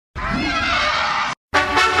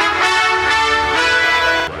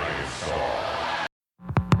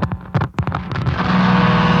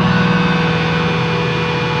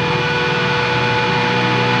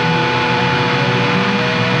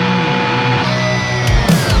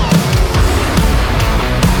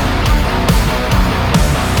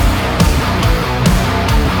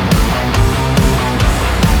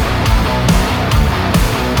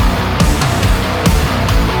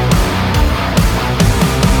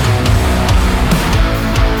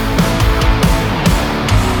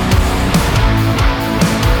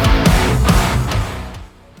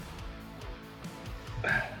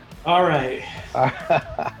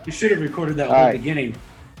You should have recorded that All whole right. beginning.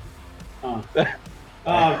 All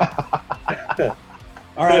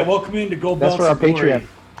right, welcome into Gold That's Belts for our and Glory. Patreon.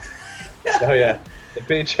 Oh yeah, the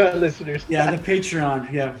Patreon listeners. Yeah, the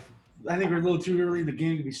Patreon. Yeah, I think we're a little too early in the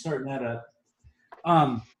game to be starting that up.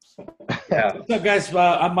 Yeah. What's up, guys?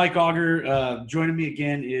 I'm Mike Auger. Joining me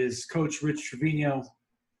again is Coach Rich Trevino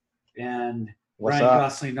and What's Ryan up?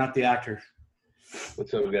 Gosling, not the actor.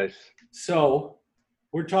 What's up, guys? So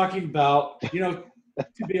we're talking about,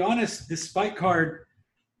 to be honest, this fight card,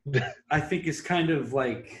 I think, is kind of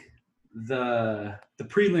like the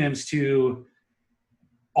prelims to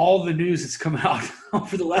all the news that's come out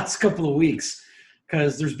over the last couple of weeks,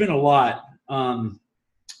 because there's been a lot.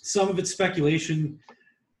 Some of it's speculation,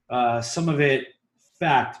 some of it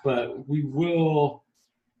fact, but we will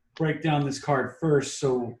break down this card first.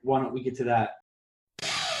 So why don't we get to that?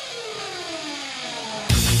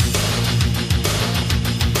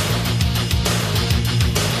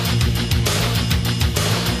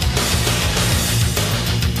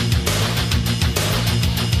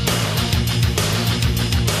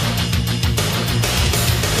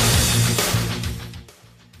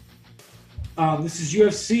 This is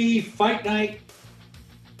UFC Fight Night,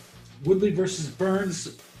 Woodley versus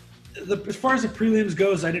Burns. As far as the prelims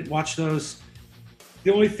goes, I didn't watch those.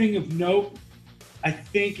 The only thing of note, I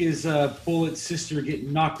think, is Bullet's sister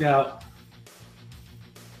getting knocked out.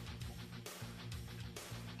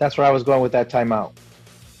 That's where I was going with that timeout.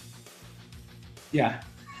 Yeah.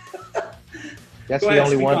 That's Go the ahead,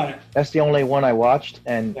 only speak on one. it. That's the only one I watched,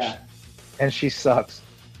 and Yeah. she sucks.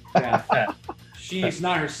 Yeah. She's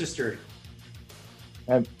not her sister.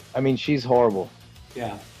 I mean, she's horrible.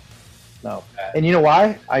 Yeah. No. And you know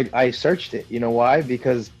why? I searched it. You know why?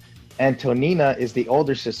 Because Antonina is the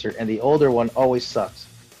older sister, and the older one always sucks.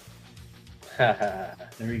 There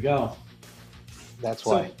you go. That's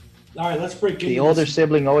So, why. all right, let's break into The older this.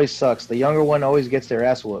 sibling always sucks. The younger one always gets their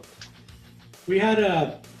ass whooped. We had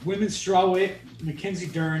a women's strawweight, Mackenzie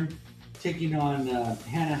Dern, taking on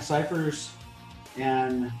Hannah Cyphers.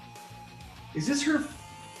 And is this her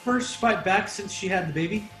first fight back since she had the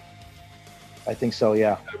baby? I think so,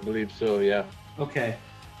 yeah. I believe so. Yeah. Okay.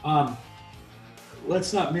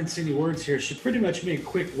 Let's not mince any words here. She pretty much made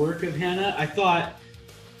quick work of Hannah. I thought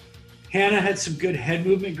Hannah had some good head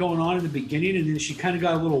movement going on in the beginning, and then she kind of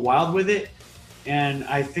got a little wild with it. And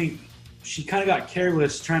I think she kind of got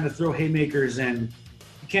careless trying to throw haymakers, and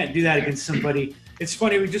you can't do that against somebody. It's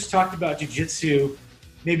funny, we just talked about jiu-jitsu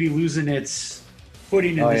maybe losing its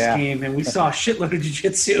footing in this game, and we saw a shitload of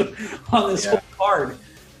jiu-jitsu on this whole card.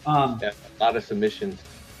 Yeah, a lot of submissions.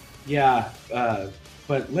 Yeah,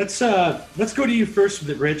 but let's go to you first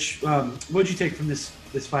with it, Rich. What'd you take from this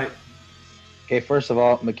fight? Okay, first of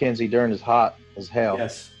all, Mackenzie Dern is hot as hell.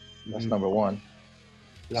 Yes, That's number one.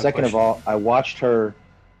 without Second of question. all, I watched her.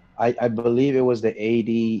 I believe it was the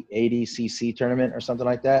ADCC tournament or something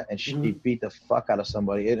like that, and she beat the fuck out of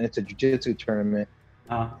somebody. And it's a jiu-jitsu tournament.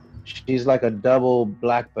 She's like a double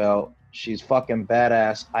black belt. She's fucking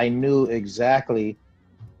badass. I knew exactly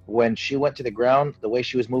when she went to the ground, the way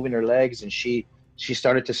she was moving her legs, and she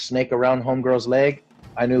started to snake around homegirl's leg.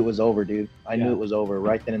 I knew it was over, dude. I knew it was over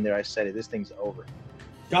right then and there. I said it. This thing's over.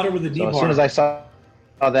 Got her with the knee So bar. as soon as I saw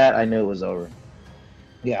that, I knew it was over.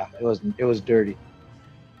 Yeah, it was dirty.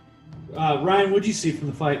 Ryan, what'd you see from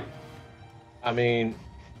the fight? I mean,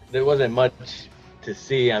 there wasn't much to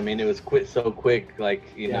see. I mean, it was so quick. Like,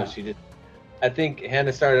 you know, she just. I think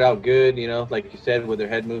Hannah started out good. You know, like you said, with her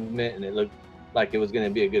head movement, and it looked like it was going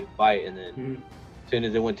to be a good fight. And then as soon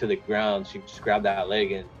as it went to the ground, she just grabbed that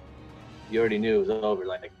leg, and you already knew it was over.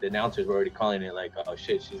 Like the announcers were already calling it, like, "Oh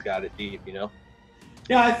shit, she's got it deep," you know.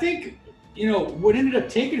 Yeah, I think what ended up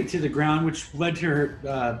taking it to the ground, which led to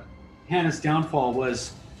her Hannah's downfall,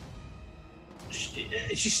 was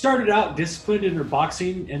she started out disciplined in her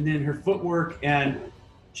boxing, and then her footwork, and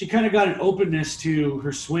she kind of got an openness to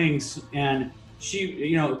her swings, and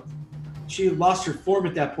she lost her form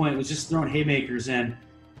at that point. It was just throwing haymakers, and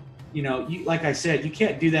like I said, you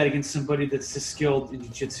can't do that against somebody that's this skilled in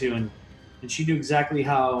jiu-jitsu, and she knew exactly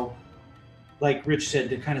how, like Rich said,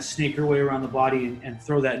 to kind of snake her way around the body and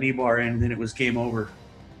throw that knee bar in, and then it was game over.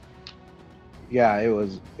 Yeah, it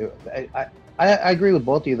was. I agree with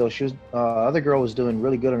both of you though. She was other girl was doing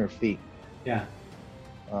really good on her feet. Yeah.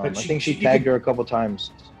 I think she tagged her a couple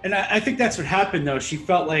times. And I think that's what happened, though. She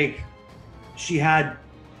felt like she had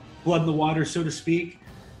blood in the water, so to speak,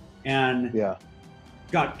 and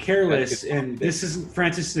got careless. And this isn't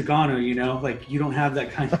Francis Ngannou, like you don't have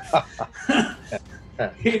that kind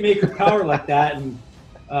of haymaker power like that. And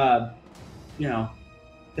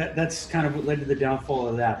that's kind of what led to the downfall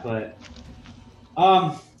of that. But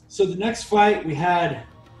so the next fight we had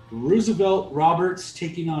Roosevelt Roberts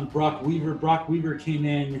taking on Brock Weaver. Brock Weaver came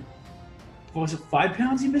in, what was it, 5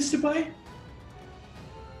 pounds he missed it by?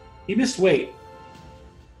 He missed weight.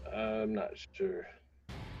 I'm not sure.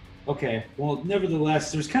 Okay, well,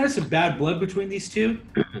 nevertheless, there's kind of some bad blood between these two.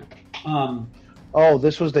 Oh,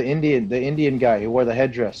 this was the Indian guy who wore the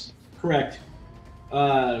headdress. Correct.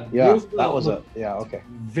 Yeah, Roosevelt that was okay.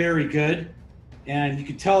 Very good, and you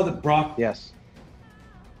could tell that Brock. Yes.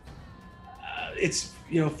 It's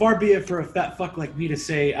far be it for a fat fuck like me to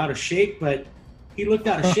say out of shape, but he looked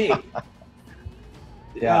out of shape.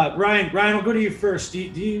 Yeah. Ryan, I'll go to you first.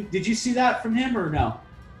 Did you see that from him or no?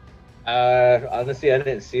 Honestly, I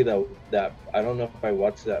didn't see that. I don't know if I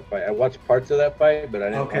watched that fight. I watched parts of that fight, but I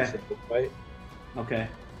didn't watch the whole fight. Okay.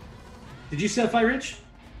 Did you see that fight, Rich?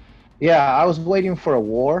 Yeah, I was waiting for a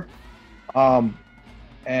war,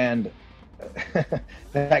 and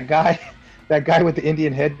that guy with the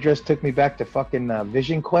Indian headdress took me back to fucking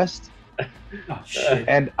Vision Quest. Oh shit!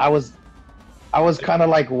 And I was kind of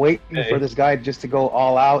like waiting for this guy just to go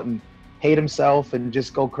all out and hate himself and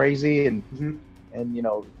just go crazy and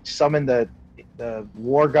summon the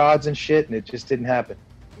war gods and shit, and it just didn't happen.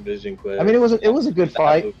 Vision Quest. I mean, it was a good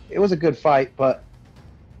fight. It was a good fight, but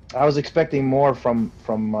I was expecting more from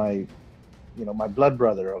my my blood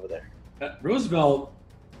brother over there. Roosevelt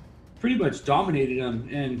pretty much dominated him,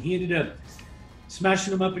 and he ended up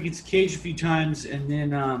smashing him up against the cage a few times, and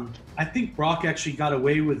then I think Brock actually got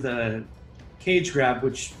away with a cage grab,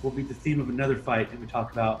 which will be the theme of another fight that we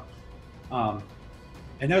talk about.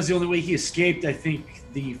 And that was the only way he escaped, I think,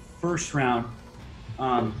 the first round.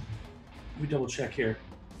 Let me double check here.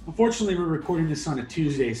 Unfortunately, we're recording this on a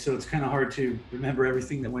Tuesday, so it's kind of hard to remember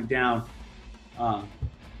everything that went down. No,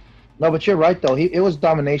 but you're right, though. It was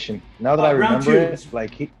domination. Now that I remember it,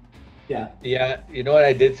 like he... Yeah. Yeah, you know what?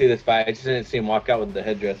 I did see this fight. I just didn't see him walk out with the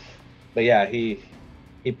headdress. But yeah, he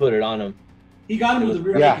put it on him. He got him with a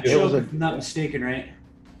rear naked choke, if I'm not mistaken, right?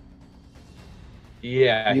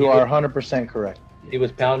 Yeah. You are 100% correct. He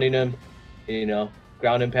was pounding him,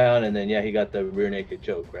 ground and pound, and then, yeah, he got the rear naked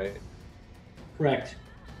choke, right? Correct.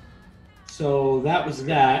 So that was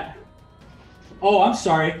that. Oh, I'm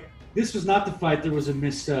sorry. This was not the fight. There was a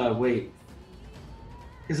missed weight.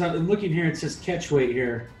 Because I'm looking here, it says catch weight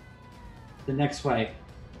here. The next fight.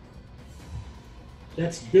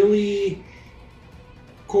 That's Billy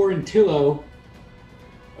Corantillo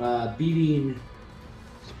beating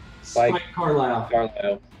Spike Carlisle.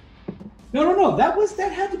 No.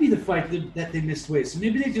 That had to be the fight that they missed weight. So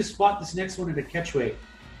maybe they just fought this next one at a catch weight.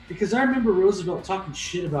 Because I remember Roosevelt talking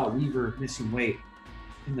shit about Weaver missing weight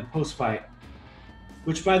in the post fight.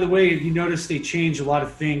 Which, by the way, you notice they changed a lot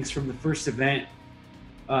of things from the first event.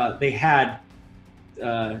 They had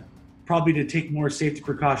probably to take more safety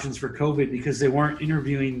precautions for COVID because they weren't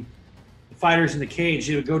interviewing the fighters in the cage.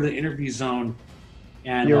 They would go to the interview zone.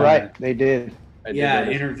 And you're right, they did.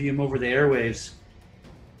 Interview them over the airwaves.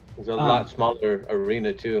 It was a lot smaller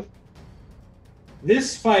arena, too.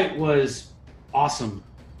 This fight was awesome.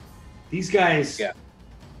 These guys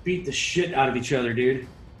beat the shit out of each other, dude.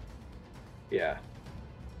 Yeah.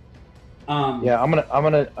 I'm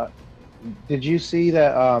gonna. Did you see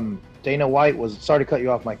that Dana White was? Sorry to cut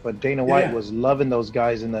you off, Mike, but Dana White was loving those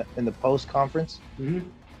guys in the post conference,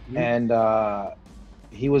 and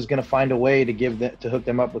he was gonna find a way to hook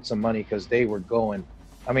them up with some money because they were going.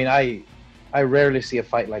 I mean, I rarely see a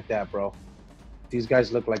fight like that, bro. These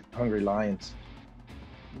guys look like hungry lions.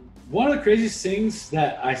 One of the craziest things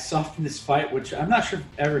that I saw from this fight, which I'm not sure if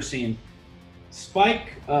I've ever seen,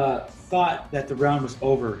 Spike thought that the round was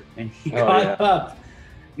over, and he got up.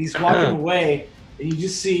 He's walking away, and you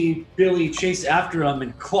just see Billy chase after him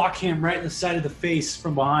and clock him right in the side of the face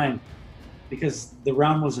from behind because the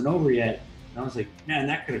round wasn't over yet. And I was like, man,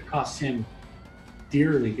 that could have cost him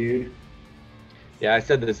dearly, dude. Yeah, I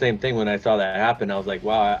said the same thing when I saw that happen. I was like,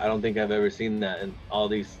 wow, I don't think I've ever seen that in all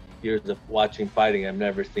these years of watching fighting. I've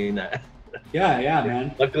never seen that. Yeah,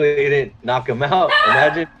 man. Luckily, he didn't knock him out.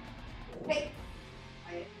 Imagine.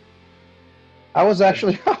 I was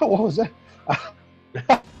actually, what was that?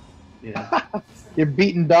 You're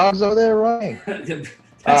beating dogs over there, Ryan?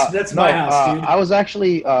 that's my house, dude. I was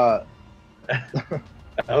actually. I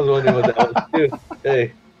was wondering what that was too.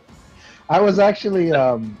 Hey. I was actually.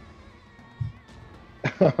 I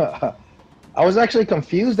was actually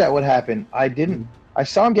confused at what happened. I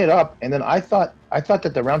saw him get up, and then I thought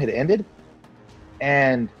that the round had ended,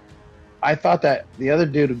 and I thought that the other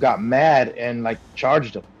dude got mad and like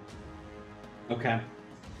charged him. Okay.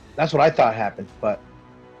 That's what I thought happened, but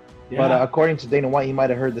according to Dana White, he might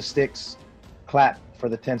have heard the sticks clap for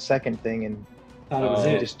the 10-second thing, and thought it was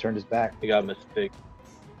he just turned his back. He got a mistake.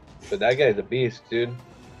 But that guy's a beast, dude.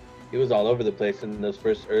 He was all over the place in those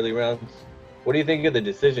first early rounds. What do you think of the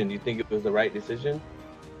decision? Do you think it was the right decision?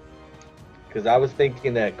 Because I was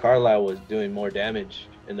thinking that Carlisle was doing more damage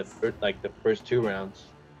in the first 2 rounds.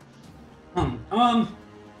 I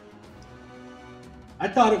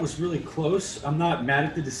thought it was really close. I'm not mad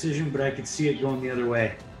at the decision, but I could see it going the other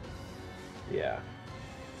way. Yeah.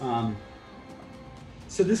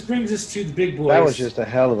 So this brings us to the big boys. That was just a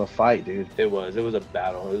hell of a fight, dude. It was a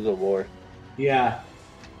battle. It was a war. Yeah.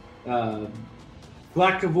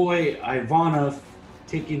 Blakovoy Ivanov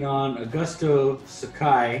taking on Augusto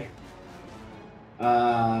Sakai.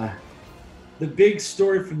 The big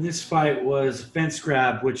story from this fight was fence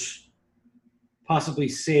grab, which possibly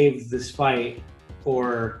saved this fight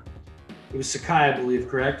for, it was Sakai, I believe,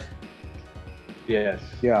 correct? Yes.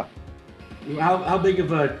 Yeah. How big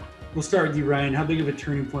of a, we'll start with you, Ryan. How big of a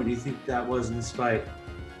turning point do you think that was in this fight?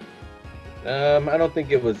 I don't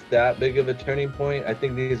think it was that big of a turning point. I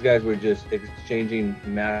think these guys were just exchanging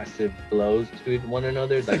massive blows to one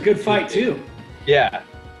another. It's a good fight too. Yeah.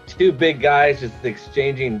 2 big guys just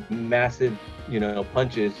exchanging massive,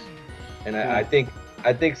 punches. And yeah. I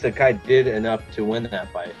think Sakai did enough to win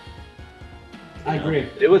that fight. I agree.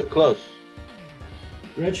 It was close.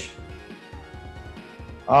 Rich?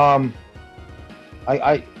 I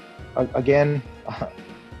again,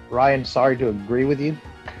 Ryan, sorry to agree with you,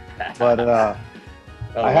 but I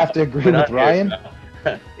have to agree with Ryan.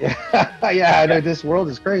 Yeah, I know this world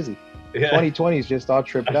is crazy. Yeah. 2020 is just all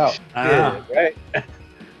tripped out. Right.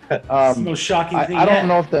 It's the most shocking thing. I don't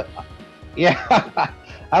know if the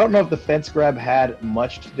I don't know if the fence grab had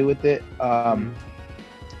much to do with it.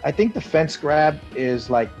 I think the fence grab is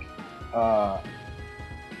like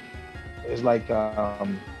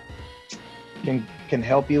can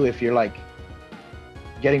help you if you're like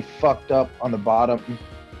getting fucked up on the bottom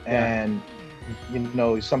and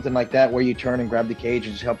something like that where you turn and grab the cage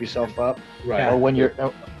and just help yourself up. Right. Or when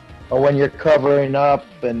you're covering up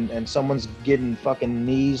and someone's getting fucking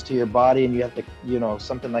knees to your body and you have to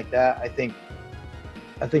something like that. I think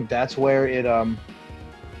that's where it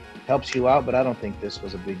helps you out, but I don't think this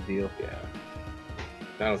was a big deal. Yeah.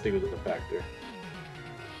 I don't think it was a factor.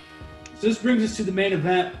 So this brings us to the main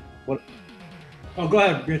event. What? Oh, go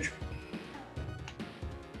ahead, Rich.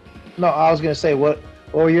 No, I was gonna say what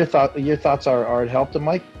were your thoughts? Your thoughts are it helped him,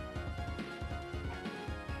 Mike?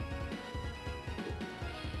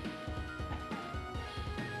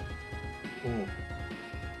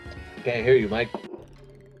 Can't hear you, Mike.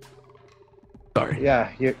 Sorry.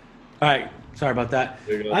 Yeah, you're. All right. Sorry about that.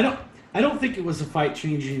 There you go. I don't think it was a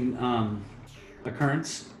fight-changing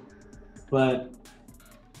occurrence, but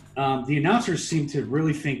the announcers seem to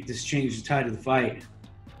really think this changed the tide of the fight.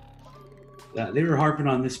 They were harping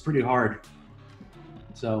on this pretty hard.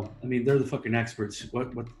 So, I mean, they're the fucking experts.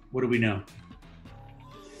 What do we know?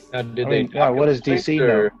 What does DC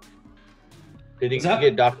know? Did he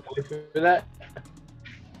get docked points for that?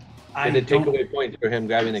 Did it take away points for him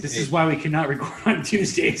grabbing the cage? This is why we cannot record on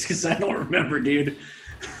Tuesdays, because I don't remember, dude.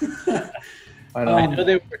 I know. I know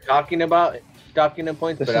they were talking about docking them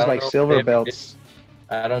points. This but is I don't like know silver belts.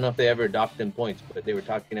 I don't know if they ever docked them points, but they were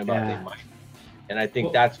talking about they might. And I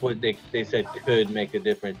think that's what they said could make a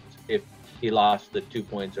difference if he lost the 2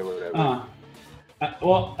 points or whatever. I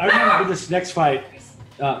remember this next fight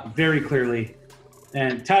very clearly.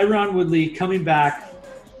 And Tyron Woodley coming back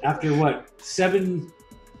after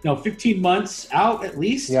 15 months out at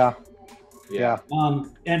least? Yeah.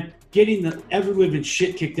 And getting the every living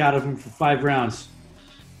shit kicked out of him for 5 rounds.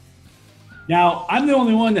 Now, I'm the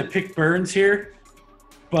only one that picked Burns here,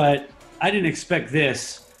 but I didn't expect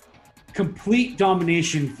this. Complete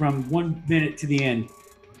domination from 1 minute to the end.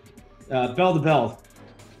 Bell to bell.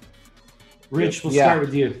 Rich, we'll start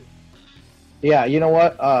with you. Yeah, you know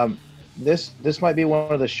what? This might be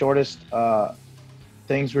one of the shortest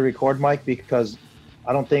things we record, Mike, because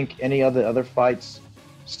I don't think any of the other fights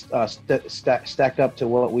stacked up to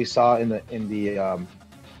what we saw in that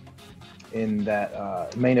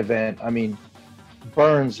main event. I mean,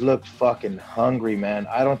 Burns looked fucking hungry, man.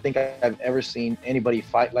 I don't think I've ever seen anybody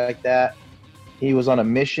fight like that. He was on a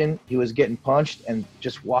mission. He was getting punched and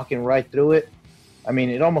just walking right through it. I mean,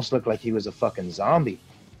 it almost looked like he was a fucking zombie.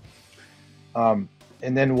 And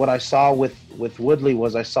then what I saw with Woodley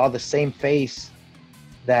was I saw the same face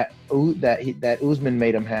that Usman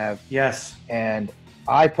made him have. Yes. And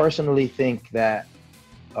I personally think that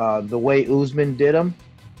the way Usman did him,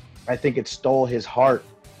 I think it stole his heart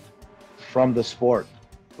from the sport.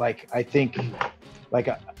 Like, I think,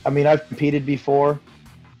 I've competed before,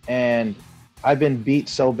 and I've been beat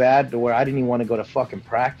so bad to where I didn't even want to go to fucking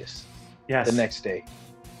practice the next day.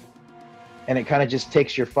 and it kind of just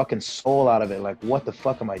takes your fucking soul out of it. Like, what the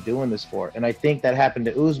fuck am I doing this for? And I think that happened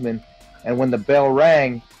to Usman. And when the bell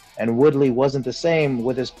rang and Woodley wasn't the same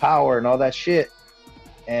with his power and all that shit,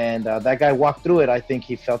 and that guy walked through it, I think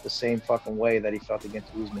he felt the same fucking way that he felt against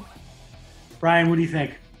Usman. Brian, what do you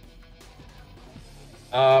think?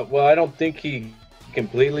 Well, I don't think he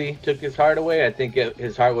completely took his heart away. I think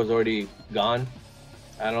his heart was already gone.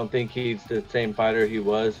 I don't think he's the same fighter he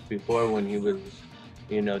was before when he was,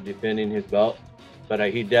 you know, defending his belt. But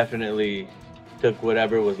he definitely took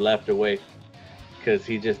whatever was left away because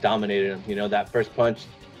he just dominated him. You know, that first punch,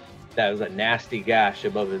 that was a nasty gash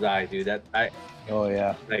above his eye, dude. Oh,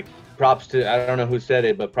 yeah. Like, props to, I don't know who said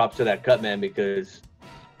it, but props to that cut man because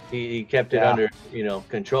he kept it under, you know,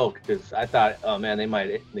 control. Because I thought, oh, man, they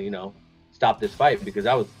might, you know, stop this fight because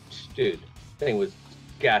dude, thing was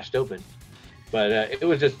gashed open. But it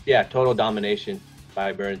was just, total domination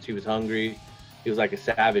by Burns. He was hungry. He was like a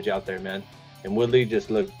savage out there, man. And Woodley just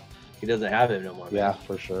looked, he doesn't have it no more, man. Yeah,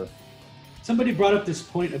 for sure. Somebody brought up this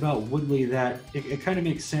point about Woodley that it kind of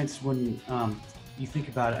makes sense when you think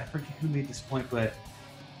about it. I forget who made this point, but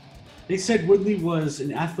they said Woodley was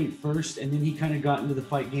an athlete first, and then he kind of got into the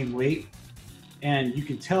fight game late. And you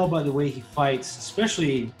can tell by the way he fights,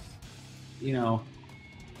 especially, you know,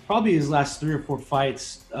 probably his last 3 or 4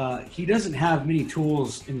 fights, he doesn't have many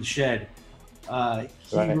tools in the shed.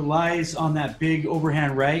 He relies on that big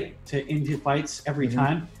overhand right to end his fights every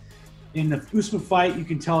time. In the Usman fight, you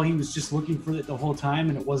can tell he was just looking for it the whole time,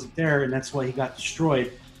 and it wasn't there, and that's why he got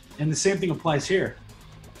destroyed. And the same thing applies here.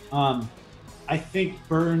 I think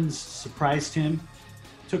Burns surprised him,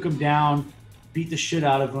 took him down, beat the shit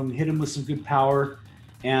out of him, hit him with some good power,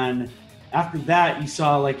 and after that, you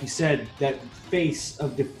saw, like you said, that face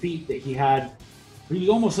of defeat that he had. He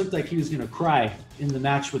almost looked like he was going to cry in the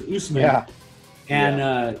match with Usman. Yeah.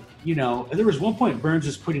 And, you know, there was one point Burns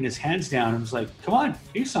was putting his hands down and was like, come on,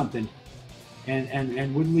 do something.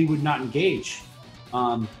 And Woodley would not engage.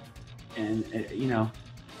 You know,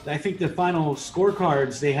 I think the final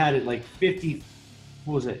scorecards, they had it like 50,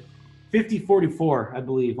 what was it? 50-44, I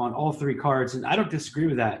believe, on all 3 cards. And I don't disagree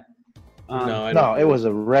with that. No, it was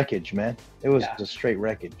a wreckage, man. It was a straight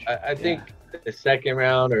wreckage. I think the second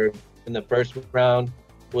round or in the first round,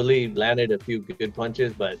 Woodley landed a few good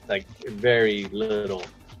punches, but like very little,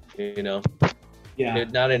 you know. Yeah.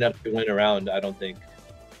 Not enough to win a round, I don't think.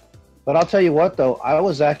 But I'll tell you what, though, I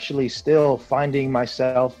was actually still finding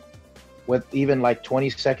myself with even like 20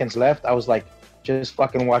 seconds left. I was like, just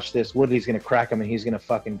fucking watch this. Woodley's going to crack him and he's going to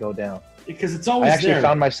fucking go down. Because it's always I actually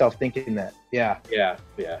found myself thinking that. Yeah. Yeah.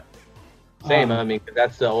 Same. I mean,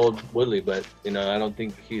 that's the old Woodley, but, you know, I don't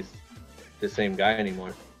think he's the same guy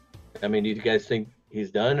anymore. I mean, do you guys think he's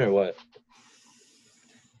done or what?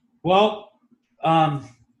 Well, I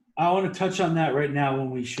want to touch on that right now when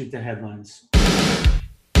we shoot the headlines.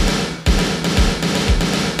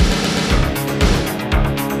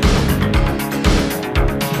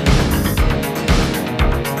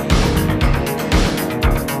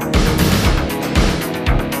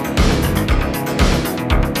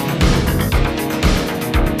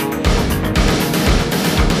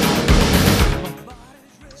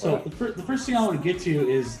 The first thing I want to get to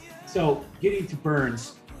is, getting to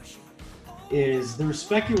Burns, is there was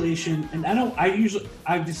speculation, and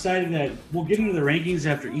I've decided that we'll get into the rankings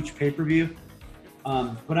after each pay-per-view,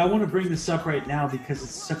 but I want to bring this up right now because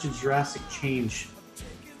it's such a drastic change.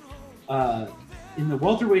 In the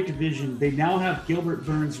welterweight division, they now have Gilbert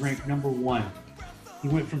Burns ranked number 1. He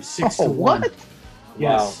went from 6 to 1. What?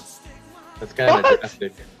 Yes. Wow. That's kind of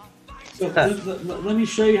drastic. So let me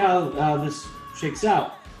show you how this shakes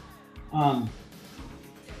out.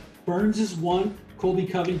 Burns is 1, Colby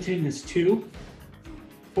Covington is 2,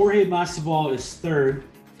 Jorge Masvidal is 3rd,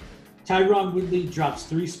 Tyron Woodley drops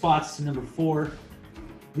 3 spots to number 4,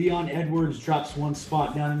 Leon Edwards drops 1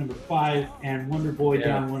 spot down to number 5, and Wonder Boy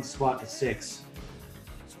down 1 spot to 6.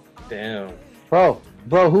 Damn. Bro,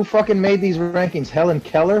 who fucking made these rankings? Helen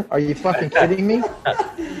Keller? Are you fucking kidding me?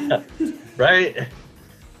 Right?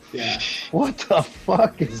 Yeah. What the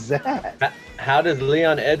fuck is that? How does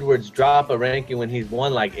Leon Edwards drop a ranking when he's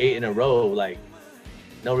won like 8 in a row? Like,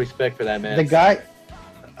 no respect for that man. The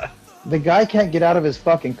guy can't get out of his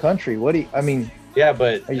fucking country. Yeah,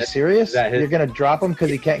 but are you serious? You're gonna drop him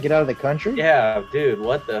because he can't get out of the country? Yeah, dude,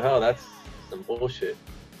 what the hell? That's some bullshit.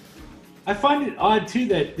 I find it odd too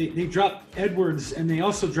that they dropped Edwards and they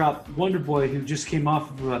also dropped Wonder Boy, who just came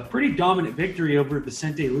off of a pretty dominant victory over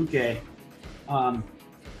Vicente Luque,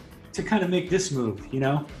 to kind of make this move, you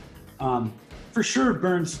know. For sure,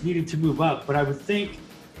 Burns needed to move up, but I would think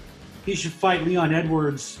he should fight Leon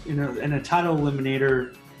Edwards in a title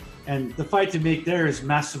eliminator, and the fight to make there is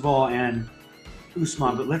Masvidal and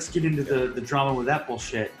Usman, but let's get into the drama with that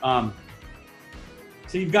bullshit. So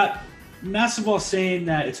you've got Masvidal saying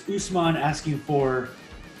that it's Usman asking for.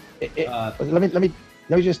 Let me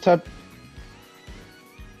just touch.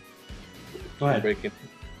 Go ahead.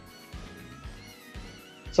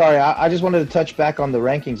 Sorry, I just wanted to touch back on the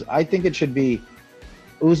rankings. I think it should be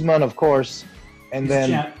Usman, of course, and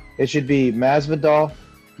then it should be Masvidal,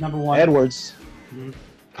 number 1, Edwards,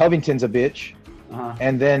 Covington's a bitch,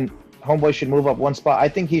 and then homeboy should move up one spot. I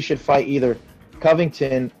think he should fight either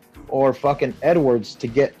Covington or fucking Edwards to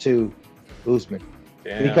get to Usman.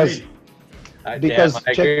 Damn. Because I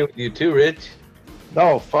agree with you too, Rich.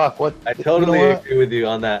 No, fuck. What? I totally agree with you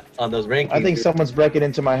on that, on those rankings. I think someone's breaking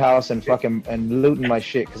into my house and fucking and looting my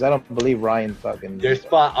shit because I don't believe Ryan fucking. You're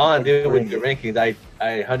spot on, dude, with your rankings. I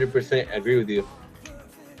 100% agree with you.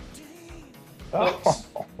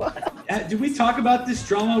 Did we talk about this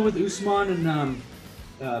drama with Usman and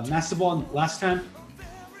Masvidal last time?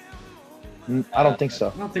 I don't think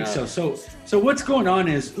so. I don't think so. So what's going on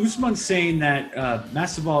is Usman's saying that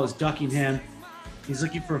Masvidal is ducking him. He's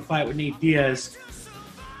looking for a fight with Nate Diaz.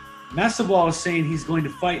 Masvidal is saying he's going to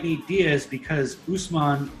fight Nate Diaz because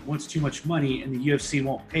Usman wants too much money and the UFC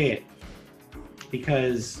won't pay it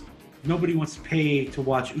because nobody wants to pay to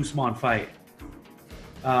watch Usman fight.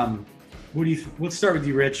 Let's start with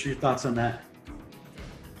you, Rich. Your thoughts on that?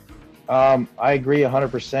 I agree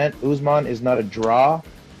 100%. Usman is not a draw.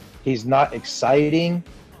 He's not exciting.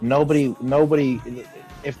 Nobody.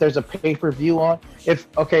 If there's a pay-per-view on,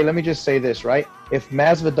 okay, let me just say this, right? If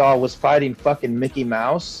Masvidal was fighting fucking Mickey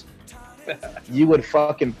Mouse, you would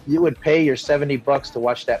pay your $70 to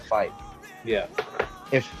watch that fight. Yeah.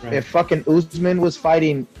 If fucking Usman was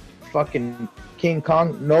fighting fucking King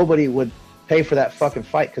Kong, nobody would pay for that fucking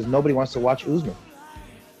fight because nobody wants to watch Usman.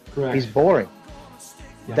 Correct. He's boring.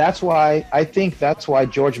 Yeah. That's why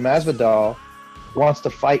George Masvidal wants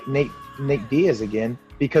to fight Nate Diaz again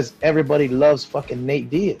because everybody loves fucking Nate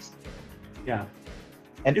Diaz. Yeah.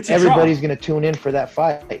 And everybody's going to tune in for that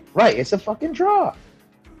fight. Right. It's a fucking draw.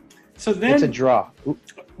 So then it's a draw.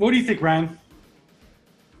 What do you think, Ryan?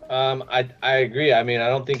 I agree. I mean, I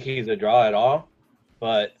don't think he's a draw at all,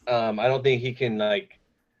 but I don't think he can like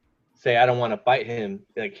say I don't want to fight him.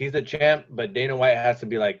 Like he's a champ, but Dana White has to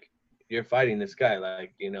be like, you're fighting this guy,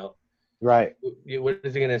 like, you know. Right. What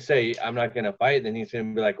is he gonna say? I'm not gonna fight. Then he's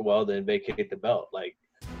gonna be like, well, then vacate the belt. Like,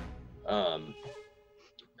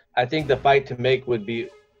 I think the fight to make would be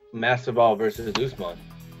Masvidal versus Usman.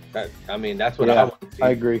 I mean, that's what I want to see. I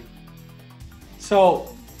agree.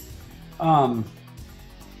 So,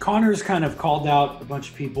 Connor's kind of called out a bunch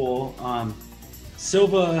of people.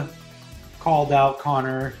 Silva called out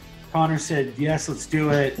Connor. Connor said, yes, let's do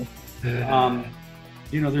it.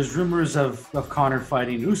 You know, there's rumors of Connor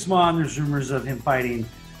fighting Usman. There's rumors of him fighting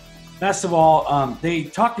Masvidal. They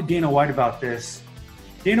talked to Dana White about this.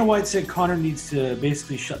 Dana White said Connor needs to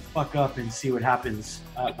basically shut the fuck up and see what happens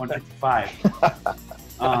at 155.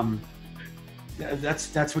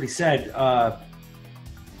 That's what he said.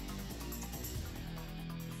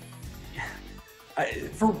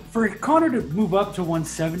 For Connor to move up to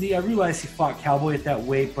 170, I realize he fought Cowboy at that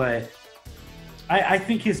weight, but I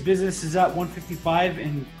think his business is at 155,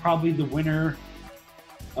 and probably the winner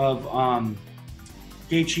of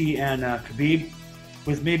Gaethje and Khabib,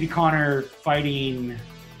 with maybe Connor fighting.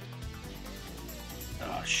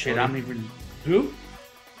 Oh shit! I don't even who?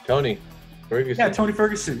 Tony Ferguson. Yeah, Tony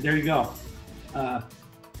Ferguson. There you go.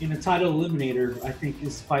 In a title eliminator, I think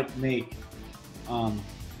is the fight to make. I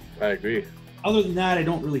agree. Other than that, I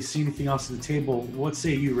don't really see anything else on the table. What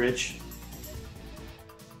say you, Rich?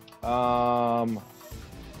 I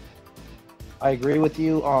agree with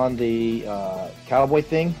you on the Cowboy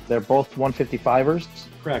thing. They're both 155ers.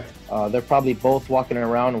 Correct. They're probably both walking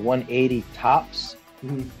around 180 tops.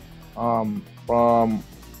 Mm-hmm. From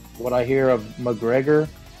what I hear of McGregor,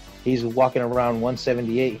 he's walking around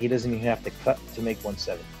 178. He doesn't even have to cut to make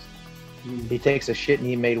 170s. Mm-hmm. He takes a shit and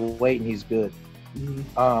he made weight and he's good.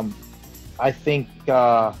 Mm-hmm. I think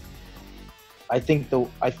that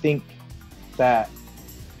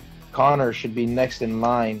Connor should be next in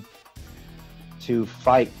line to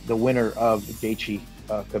fight the winner of Gaethje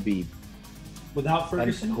Khabib. Without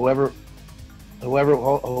Ferguson? And whoever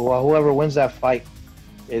wins that fight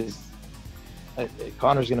is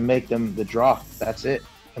Connor's going to make them the draw. That's it.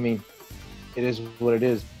 I mean, it is what it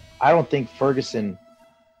is. I don't think Ferguson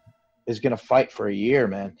is going to fight for a year,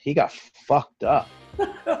 man. He got fucked up.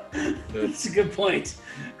 That's a good point.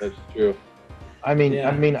 That's true.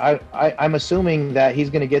 I'm assuming that he's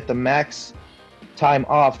going to get the max time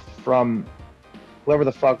off from whoever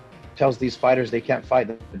the fuck tells these fighters they can't fight,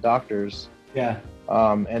 the doctors. Yeah.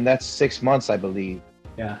 And that's 6 months, I believe.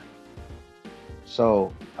 Yeah.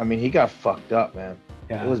 So, I mean, he got fucked up, man.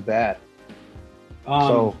 Yeah. It was bad.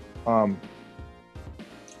 Yeah.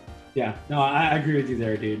 No, I agree with you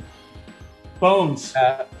there, dude. Bones.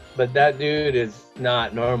 But that dude is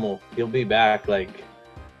not normal. He'll be back. Like,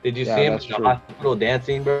 did you see him in the hospital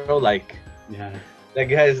dancing, bro? Like, yeah. That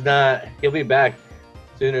guy's not. He'll be back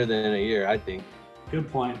sooner than a year, I think.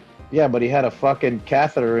 Good point. Yeah, but he had a fucking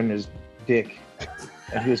catheter in his dick,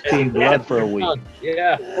 and he was peeing blood for a week.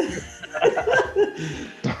 Yeah.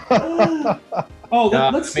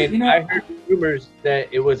 Let's I mean, I heard rumors that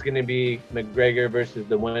it was going to be McGregor versus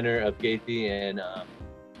the winner of Gaethje and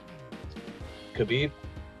Khabib.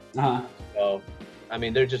 So, I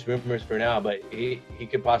mean, they're just rumors for now, but he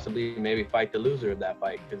could possibly maybe fight the loser of that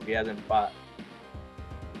fight because he hasn't fought.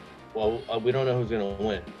 Well, we don't know who's going to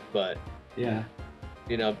win, but yeah,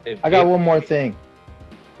 you know, if I got one more thing.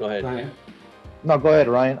 Go ahead. No, go ahead,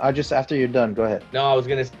 Ryan. After you're done, go ahead. No, I was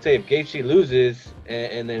gonna say if Gaethje loses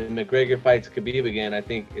and then McGregor fights Khabib again, I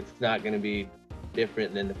think it's not gonna be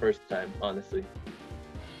different than the first time, honestly.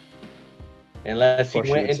 Unless he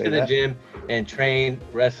went into the gym and trained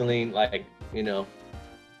wrestling, like, you know,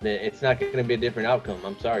 then it's not gonna be a different outcome.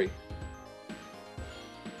 I'm sorry.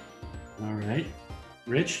 All right,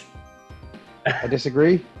 Rich. I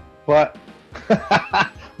disagree, but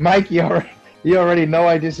Mike, you already know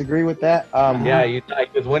I disagree with that. Yeah, you thought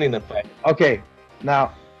he was winning the fight. Okay,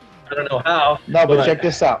 now I don't know how. No, but check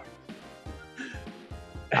this out.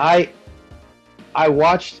 I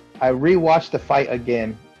rewatched the fight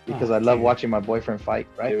again because I love watching my boyfriend fight.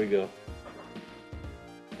 Right? Here we go.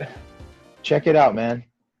 Check it out, man.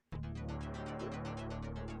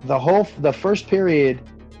 The first period,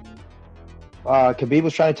 Khabib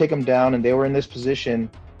was trying to take him down, and they were in this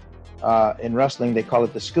position. In wrestling, they call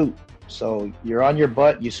it the scoop. So you're on your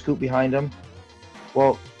butt, you scoop behind him.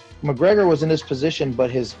 Well, McGregor was in this position,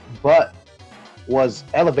 but his butt was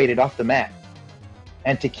elevated off the mat.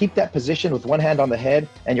 And to keep that position with one hand on the head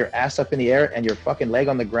and your ass up in the air and your fucking leg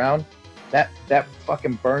on the ground, that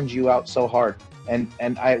fucking burns you out so hard. And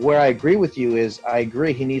where I agree with you is I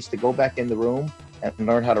agree he needs to go back in the room and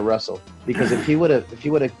learn how to wrestle. Because if he would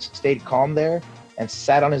have stayed calm there and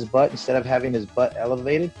sat on his butt instead of having his butt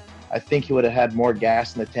elevated, I think he would have had more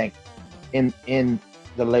gas in the tank in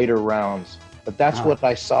the later rounds. But that's what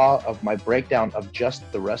I saw of my breakdown of just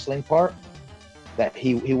the wrestling part, that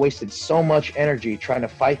he wasted so much energy trying to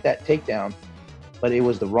fight that takedown, but it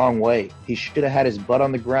was the wrong way. He should have had his butt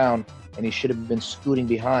on the ground and he should have been scooting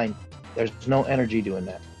behind. There's no energy doing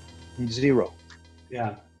that. Zero.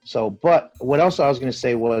 Yeah. So, but what else I was going to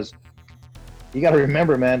say was, you got to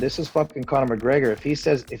remember, man, this is fucking Conor McGregor.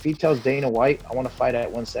 If he tells Dana White, I want to fight at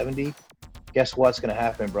 170, guess what's going to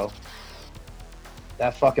happen, bro?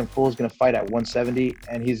 That fucking fool's going to fight at 170,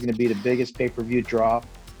 and he's going to be the biggest pay-per-view draw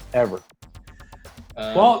ever.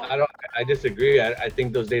 I disagree. I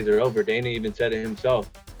think those days are over. Dana even said it himself.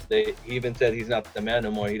 He even said he's not the man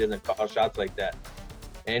no more. He doesn't call shots like that.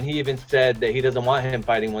 And he even said that he doesn't want him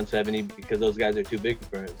fighting 170 because those guys are too big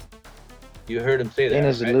for him. You heard him say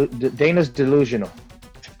that, Dana's delusional.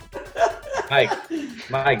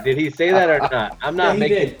 Mike, did he say that or not? I'm not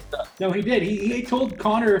making stuff. No, he did. He told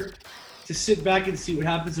Conor to sit back and see what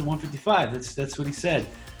happens at 155. That's what he said.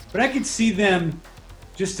 But I could see them,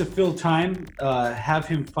 just to fill time, have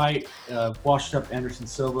him fight washed up Anderson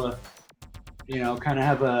Silva. You know, kind of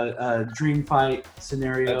have a dream fight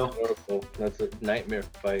scenario. That's horrible. That's a nightmare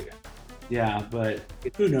fight. Yeah, but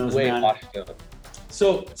who knows, way man. Washed up.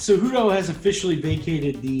 So Cejudo has officially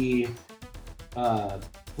vacated the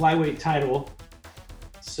flyweight title.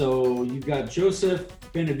 So you've got Joseph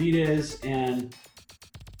Benavidez and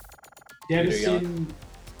Davison.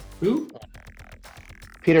 Who?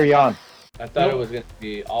 Peter Yan. I thought it was going to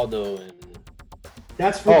be Aldo and.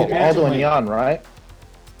 That's for the Aldo and Yan, right?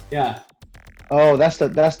 Yeah. Oh, that's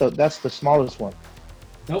the smallest one.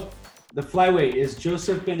 Nope. The flyweight is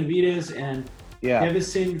Joseph Benavidez and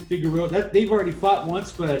Davison Figueiredo. They've already fought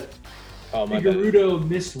once, but Figueiredo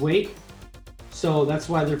missed weight, so that's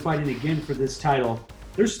why they're fighting again for this title.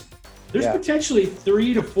 There's potentially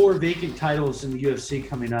 3 to 4 vacant titles in the UFC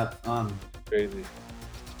coming up. Crazy.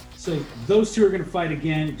 So those two are going to fight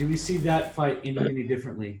again. Do we see that fight any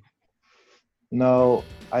differently? No,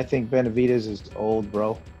 I think Benavidez is old,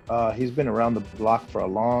 bro. He's been around the block for a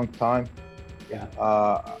long time. Yeah.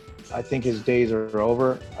 I think his days are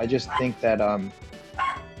over. I just think that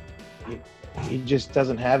he just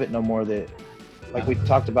doesn't have it no more. That, like we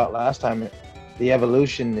talked about last time, the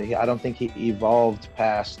evolution. I don't think he evolved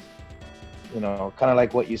past, kind of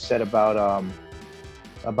like what you said about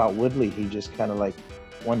Woodley. He just kind of like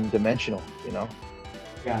one-dimensional,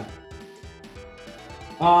 Yeah.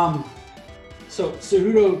 So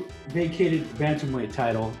Cejudo vacated the bantamweight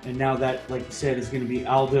title, and now that, like you said, is going to be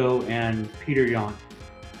Aldo and Peter Yan.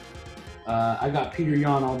 I got Peter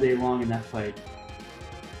Yan all day long in that fight.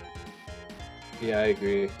 Yeah, I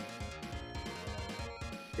agree.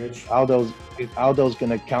 Rich? Aldo's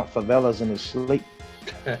gonna count favelas in his sleep.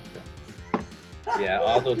 Yeah,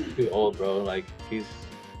 Aldo's too old, bro. Like he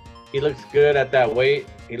looks good at that weight.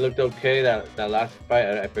 He looked okay that last fight.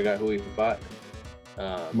 I forgot who he fought.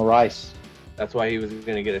 Moraes. That's why he was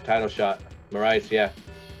gonna get a title shot. Moraes, yeah.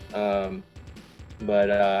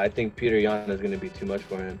 But I think Peter Yan is gonna be too much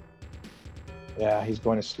for him. Yeah, he's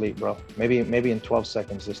going to sleep, bro. Maybe in 12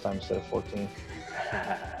 seconds this time instead of 14.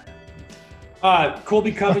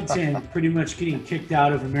 Colby Covington pretty much getting kicked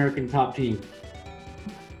out of American Top Team.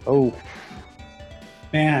 Oh.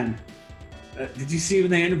 Man, did you see when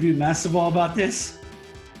they interviewed Masvidal about this?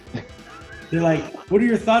 They're like, what are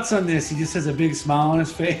your thoughts on this? He just has a big smile on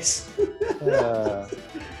his face. Oh,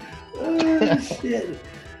 shit.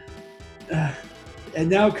 And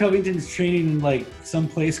now Covington's training in like some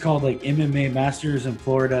place called like MMA Masters in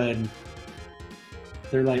Florida, and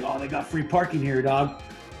they're like, oh, they got free parking here, dog.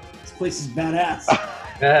 This place is badass.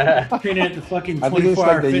 Training at the fucking 24-hour I think it's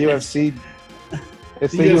like the fitness. UFC.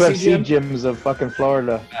 It's the UFC gyms of fucking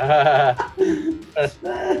Florida.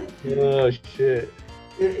 Oh shit!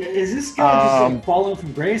 Is this guy just like falling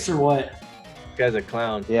from grace or what? This guy's a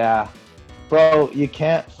clown. Yeah, bro, you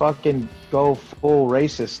can't fucking go full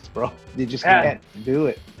racist, bro. You just can't do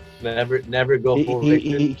it. Never go full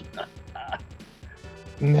racist.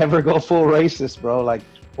 Never go full racist, bro. Like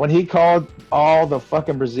when he called all the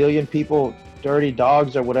fucking Brazilian people dirty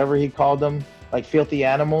dogs or whatever he called them, like filthy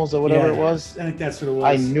animals or whatever it was. I think that's what it was.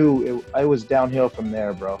 I knew it was downhill from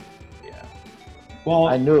there, bro. Yeah. Well,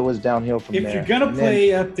 I knew it was downhill from there. If you're gonna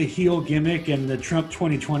play up the heel gimmick and the Trump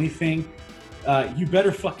 2020 thing, you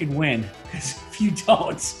better fucking win. Because if you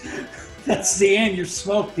don't, that's the end. You're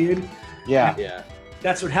smoked, dude. Yeah. Yeah.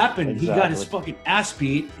 That's what happened. Exactly. He got his fucking ass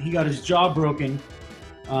beat. He got his jaw broken.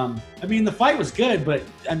 I mean, the fight was good, but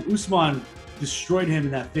Usman destroyed him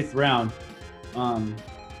in that 5th round.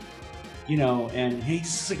 You know, and he's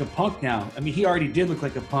just like a punk now. I mean, he already did look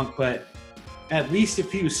like a punk, but at least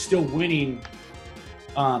if he was still winning,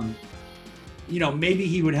 you know, maybe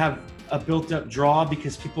he would have a built-up draw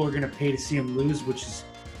because people are going to pay to see him lose, which is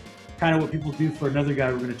kind of what people do for another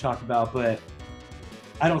guy we're going to talk about. But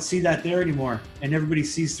I don't see that there anymore, and everybody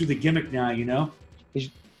sees through the gimmick now, you know? He's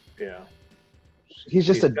He's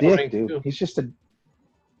just a dick, dude. too. He's just a...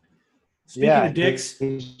 Speaking of dicks,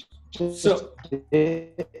 he's just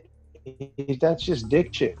that's just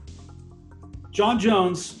dick shit. John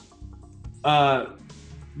Jones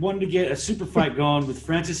wanted to get a super fight going with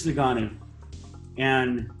Francis Ngannou,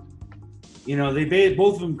 and you know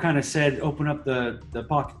both of them kind of said open up the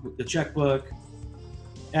pocket, the checkbook,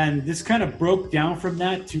 and this kind of broke down from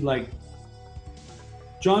that to like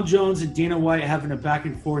John Jones and Dana White having a back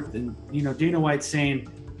and forth, and you know Dana White saying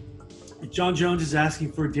John Jones is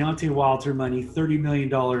asking for Deontay Wilder money, $30 million.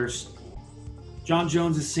 John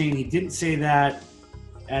Jones is saying he didn't say that.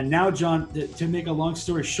 And now to make a long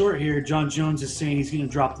story short here, John Jones is saying he's going to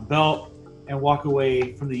drop the belt and walk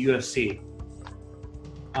away from the UFC.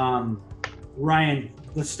 Ryan,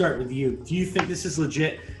 let's start with you. Do you think this is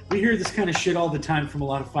legit? We hear this kind of shit all the time from a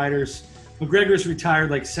lot of fighters. McGregor's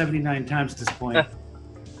retired like 79 times at this point.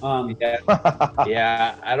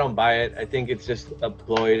 Yeah, I don't buy it. I think it's just a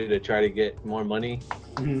ploy to try to get more money.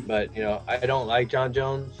 Mm-hmm. But, you know, I don't like John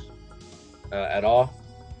Jones at all.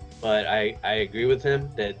 But I agree with him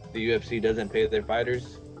that the UFC doesn't pay their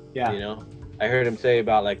fighters. Yeah. You know, I heard him say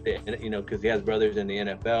about like because he has brothers in the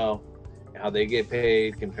NFL, how they get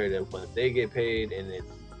paid compared to what they get paid, and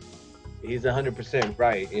he's 100%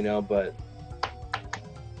 right, you know. But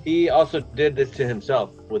he also did this to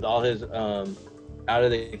himself with all his out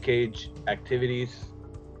of the cage activities.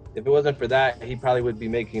 If it wasn't for that, he probably would be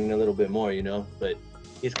making a little bit more, you know. But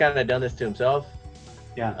he's kind of done this to himself.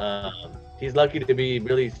 Yeah. He's lucky to be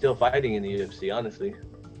really still fighting in the UFC, honestly.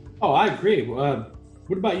 Oh, I agree. What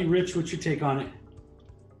about you, Rich? What's your take on it?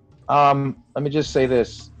 Let me just say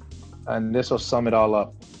this, and this will sum it all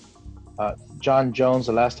up. John Jones,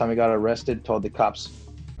 the last time he got arrested, told the cops,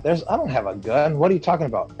 I don't have a gun. What are you talking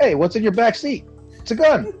about? Hey, what's in your back seat? It's a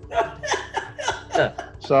gun.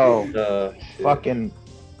 So, fucking,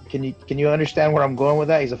 can you understand where I'm going with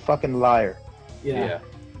that? He's a fucking liar. Yeah.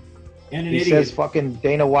 And an he idiot. says fucking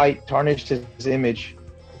Dana White tarnished his image.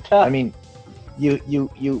 I mean, you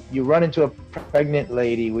run into a pregnant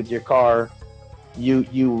lady with your car,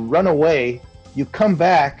 you run away, you come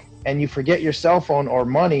back and you forget your cell phone or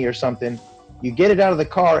money or something, You get it out of the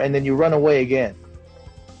car and then you run away again.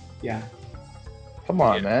 Yeah. Come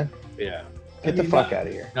on, man. Yeah. Get the fuck out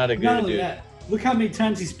of here. Not a good Not only dude. that, look how many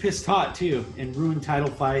times he's pissed hot too and ruined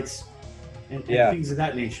title fights and things of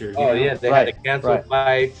that nature. Oh yeah, they had to cancel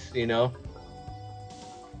fights, because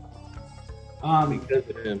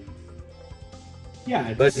of him.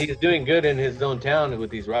 Yeah, but he's doing good in his own town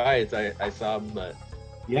with these riots. I saw, but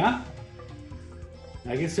yeah,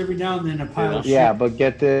 I guess every now and then a pile of shit. Yeah, but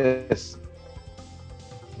get this.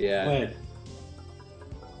 Yeah. Go ahead.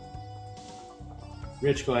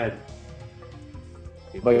 Rich, go ahead.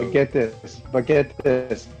 But get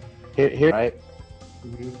this. Here, right?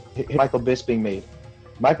 Here, Michael Bisping made.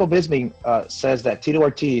 Michael Bisping says that Tito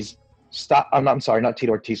Ortiz I'm sorry, not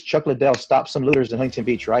Tito Ortiz. Chuck Liddell stopped some looters in Huntington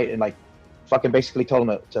Beach, right? And like, fucking basically told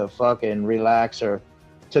them to fucking relax, or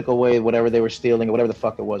took away whatever they were stealing or whatever the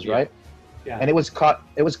fuck it was, right? Yeah. And it was caught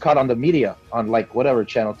on the media on like whatever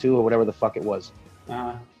Channel 2 or whatever the fuck it was.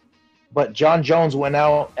 But John Jones went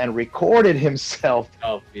out and recorded himself.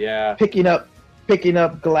 Oh yeah. Picking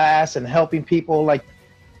up glass and helping people. Like,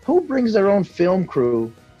 who brings their own film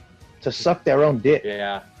crew to suck their own dick?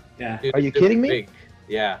 Yeah. Yeah. Dude, are you kidding me? Fake.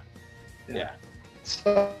 Yeah. Yeah.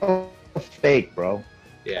 So fake, bro.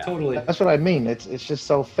 Yeah. Totally. That's what I mean. It's just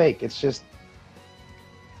so fake. It's just,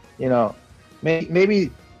 you know,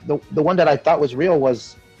 maybe the one that I thought was real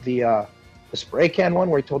was the spray can one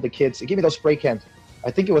where he told the kids, give me those spray cans. I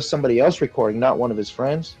think it was somebody else recording, not one of his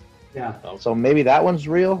friends. Yeah. So maybe that one's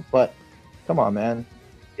real, but come on, man.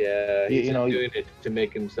 Yeah, he's doing it to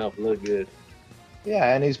make himself look good.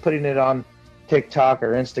 Yeah, and he's putting it on TikTok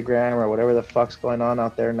or Instagram or whatever the fuck's going on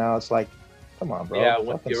out there now. It's like, come on, bro. Yeah,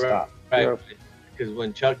 fucking you're stop. right. Because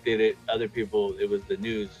when Chuck did it, other people, it was the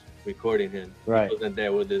news recording him. Right. He wasn't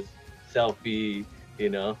there with his selfie, you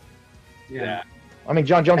know? Yeah. I mean,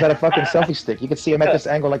 John Jones had a fucking selfie stick. You could see him at this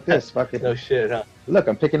angle like this. Fucking. No shit, huh? Look,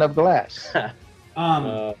 I'm picking up glass. Come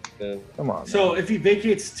on. So man. if he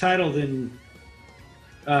vacates the title, then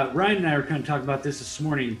Ryan and I were kind of talking about this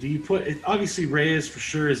morning. Do you put obviously Reyes for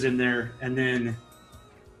sure is in there, and then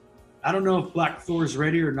I don't know if Black Thor's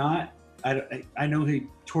ready or not. I know he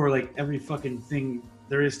tore like every fucking thing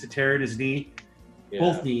there is to tear in his knee,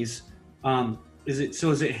 both knees. Is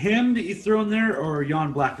it him that you throw in there or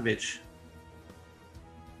Jan Blachowicz?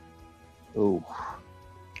 Ooh.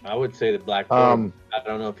 I would say the Black Thor. I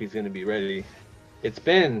don't know if he's going to be ready. It's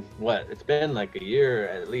been what? It's been like a year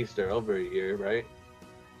at least, or over a year, right?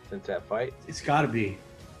 Since that fight. It's got to be.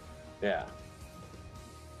 Yeah.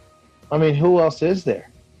 I mean, who else is there?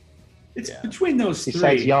 It's between those three.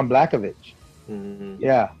 Besides Jan Blachowicz. Mm-hmm.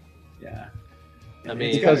 Yeah. Yeah. I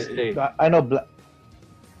mean, because I know. Go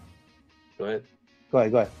ahead. Go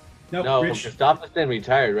ahead. No, Gustafsson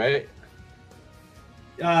retired, right?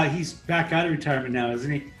 He's back out of retirement now,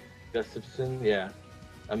 isn't he? Gustafsson, yeah.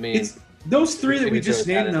 I mean, those three that we just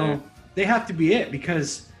named, though, they have to be it,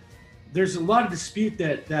 because there's a lot of dispute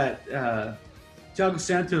that Thiago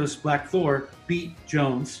Santos, Black Thor, beat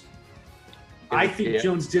Jones. I think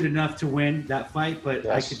Jones did enough to win that fight, but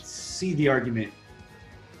I could see the argument.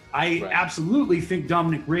 I absolutely think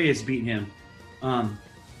Dominic Reyes beat him.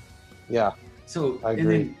 Yeah. So I agree.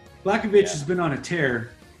 And then Blachowicz has been on a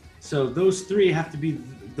tear. So those three have to be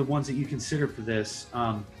the ones that you consider for this.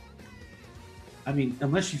 I mean,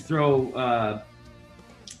 unless you throw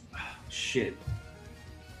shit.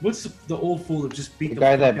 What's the old fool that just beat the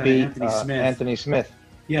guy fuck that out beat of Anthony Smith? Anthony Smith.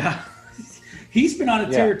 Yeah, he's been on a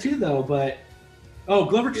tear too, though. But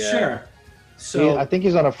Glover Teixeira. So I think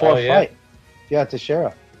he's on a fourth fight. Yeah,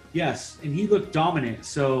 Teixeira. Yes, and he looked dominant.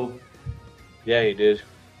 So yeah, he did.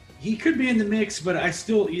 He could be in the mix, but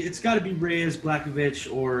it's got to be Reyes,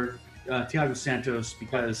 Blachowicz, or Thiago Santos,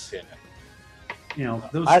 because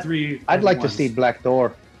those three. I'd like to see Black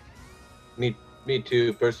Thor. Me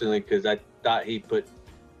too, personally, because I thought he put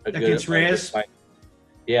a good against Reyes. Fight.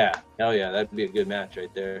 Yeah, hell yeah, that'd be a good match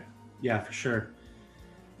right there. Yeah, for sure.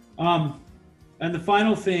 And the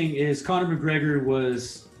final thing is Conor McGregor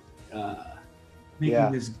was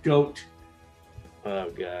making this GOAT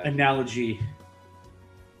analogy.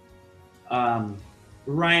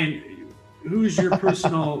 Ryan, who's your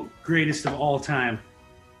personal greatest of all time?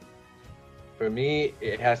 For me,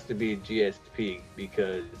 it has to be GSP,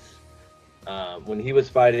 because when he was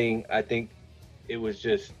fighting, I think it was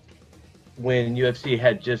just when UFC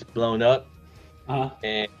had just blown up,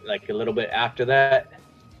 and like a little bit after that,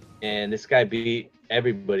 and this guy beat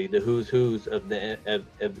everybody, the who's of the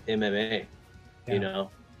of MMA. You know,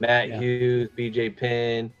 Matt Hughes, BJ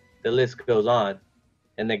Penn, the list goes on.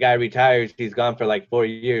 And the guy retires, he's gone for like 4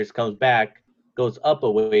 years, comes back, goes up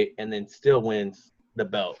a weight, and then still wins the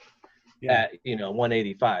belt at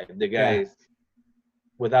 185. The guy's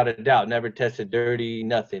without a doubt. Never tested dirty,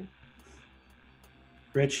 nothing.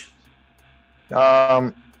 Rich?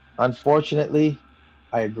 Unfortunately,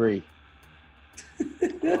 I agree.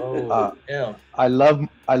 Yeah. I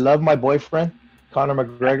love my boyfriend, Conor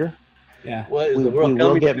McGregor. Yeah. What is the world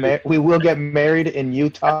coming to? We will get married in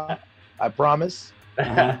Utah, I promise.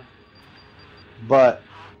 Uh-huh. But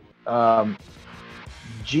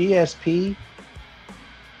GSP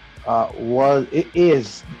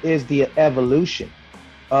is the evolution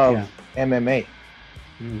of MMA.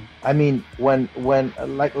 Mm. I mean, when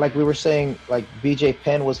like we were saying, like BJ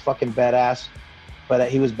Penn was fucking badass, but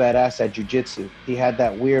he was badass at jiu-jitsu. He had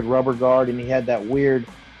that weird rubber guard, and he had that weird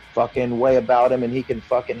fucking way about him, and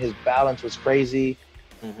his balance was crazy.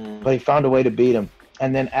 Mm-hmm. But he found a way to beat him.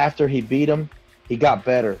 And then after he beat him, he got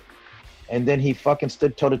better. And then he fucking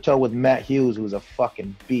stood toe to toe with Matt Hughes, who was a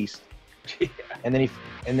fucking beast. Yeah. And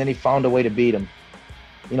then he found a way to beat him.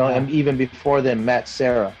 You know, and even before then, Matt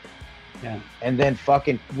Serra. Yeah. And then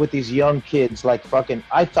fucking with these young kids, like fucking,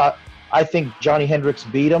 I think Johnny Hendricks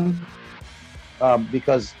beat him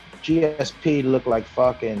because GSP looked like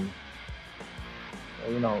fucking,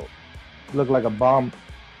 you know, looked like a bomb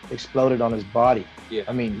exploded on his body. Yeah.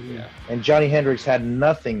 I mean, and Johnny Hendricks had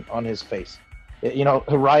nothing on his face. You know,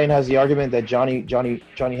 Ryan has the argument that Johnny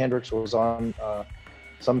Hendricks was on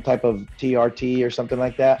some type of TRT or something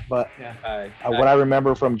like that. But what I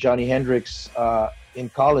remember from Johnny Hendricks in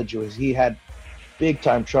college was he had big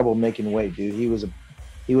time trouble making weight, dude. He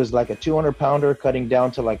was like a 200-pounder cutting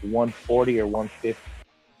down to like 140 or 150.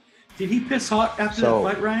 Did he piss hot after that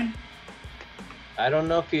fight, Ryan? I don't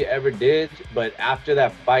know if he ever did, but after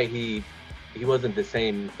that fight, he wasn't the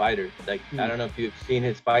same fighter. Like, I don't know if you've seen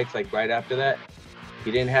his fights, like right after that.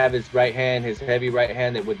 He didn't have his right hand, his heavy right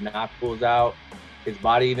hand that would knock fools out. His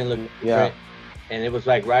body even looked different. And it was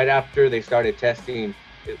like right after they started testing,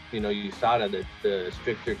 you know, USADA, the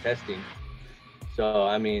stricter testing. So,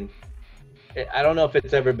 I mean, I don't know if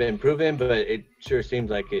it's ever been proven, but it sure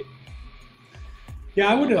seems like it.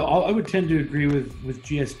 Yeah, I would tend to agree with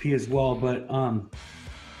GSP as well, but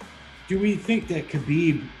do we think that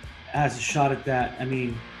Khabib has a shot at that? I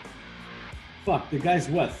mean, fuck, the guy's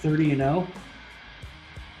what, 30-0?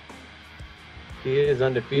 He is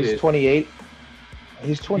undefeated. He's 28.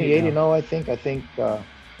 He's 28-0, I think. Go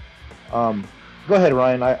ahead,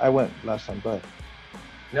 Ryan. I went last time. Go ahead.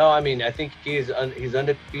 No, I mean, I think he's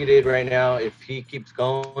undefeated right now. If he keeps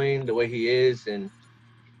going the way he is and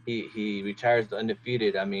he retires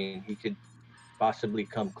undefeated, I mean, he could possibly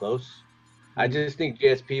come close. I just think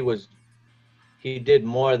GSP he did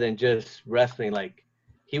more than just wrestling. Like,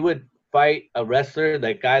 he would fight a wrestler,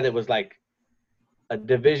 that guy that was like a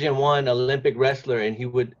Division I Olympic wrestler, and he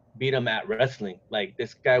would beat him at wrestling. Like,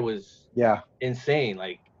 this guy was insane.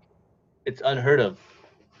 Like, it's unheard of.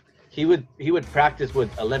 He would practice with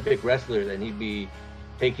Olympic wrestlers, and he'd be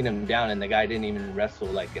taking them down, and the guy didn't even wrestle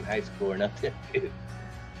like in high school or nothing.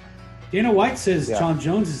 Dana White says John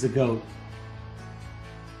Jones is the GOAT.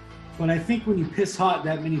 But I think when you piss hot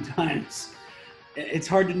that many times, it's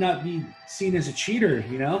hard to not be seen as a cheater,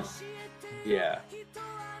 you know? Yeah.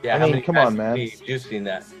 I mean, come on, man. You've seen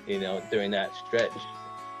that, you know, during that stretch.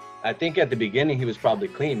 I think at the beginning he was probably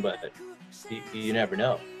clean, but you never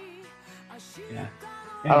know. Yeah.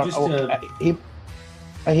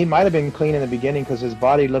 He might have been clean in the beginning because his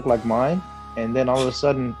body looked like mine, and then all of a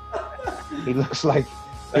sudden he looks like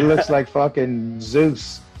fucking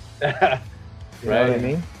Zeus. You know what I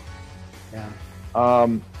mean? Yeah.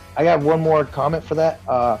 I got one more comment for that.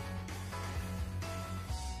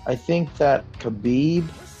 I think that Khabib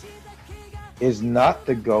is not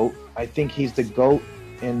the GOAT. I think he's the GOAT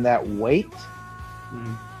in that weight,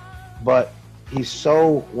 but he's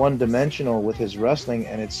so one-dimensional with his wrestling,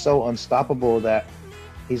 and it's so unstoppable that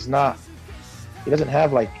he doesn't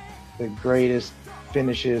have like the greatest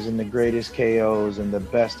finishes and the greatest KOs and the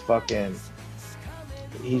best fucking.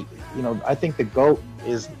 I think the GOAT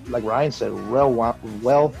is, like Ryan said,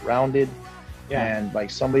 well-rounded, and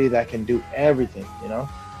like somebody that can do everything, you know.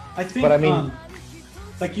 I think, but I mean,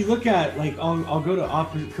 like, you look at, like, I'll go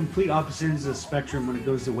to complete opposite ends of the spectrum when it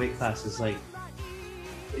goes to weight classes. Like,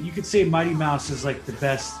 you could say Mighty Mouse is like the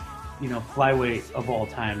best, you know, flyweight of all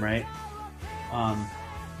time, right?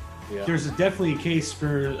 There's definitely a case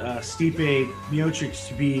for Stipe Miocic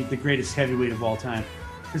to be the greatest heavyweight of all time,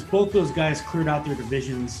 because both those guys cleared out their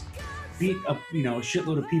divisions, beat up, you know, a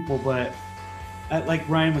shitload of people. But like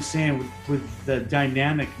Ryan was saying, with the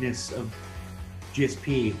dynamicness of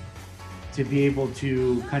GSP, to be able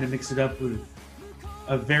to kind of mix it up with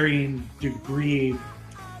a varying degree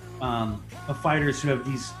of fighters who have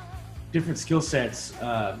these different skill sets,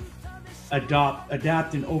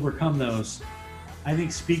 adapt and overcome those. I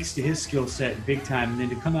think speaks to his skill set big time. And then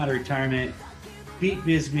to come out of retirement, beat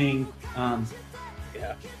Bisping.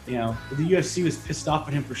 You know, the UFC was pissed off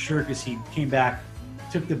at him for sure because he came back,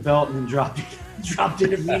 took the belt, and then dropped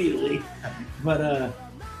it immediately. But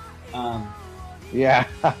yeah,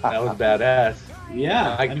 that was badass.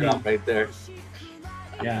 Yeah, I mean, right there.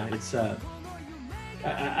 Yeah, it's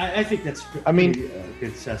I think that's a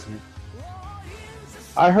good assessment.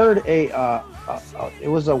 I heard it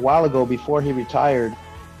was a while ago before he retired,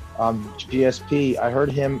 GSP. I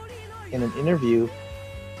heard him in an interview,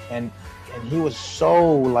 and he was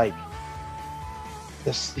so like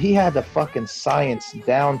this. He had the fucking science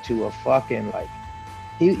down to a fucking like.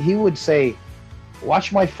 He would say,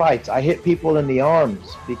 "Watch my fights. I hit people in the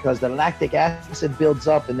arms because the lactic acid builds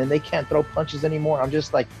up, and then they can't throw punches anymore." I'm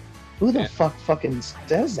just like, who the fuck fucking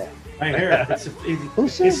says that? I hear it. Who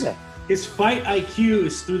says that? His fight IQ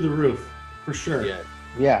is through the roof, for sure.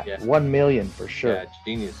 Yeah, 1 million for sure. Yeah,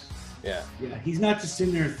 genius. Yeah, he's not just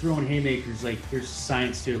in there throwing haymakers. Like, there's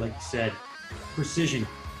science to it, like you said, precision.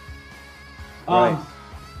 Right.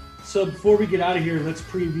 So before we get out of here, let's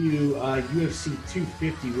preview UFC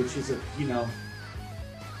 250, which is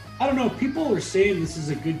I don't know. People are saying this is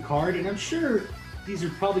a good card, and I'm sure these are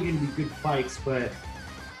probably going to be good fights, but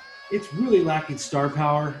it's really lacking star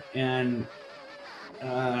power, and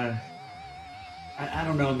I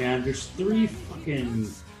don't know, man. There's 3 fucking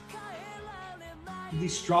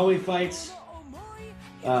these strawweight fights.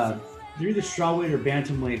 They're either strawweight or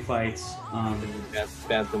bantamweight fights.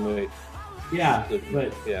 Bantamweight. Yeah,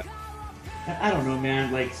 but yeah, I don't know,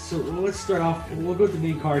 man. Like, so let's start off. We'll go to the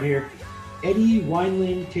main card here. Eddie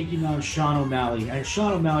Wineland taking on Sean O'Malley.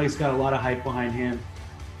 Sean O'Malley's got a lot of hype behind him.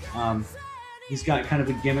 He's got kind of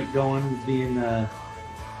a gimmick going with being a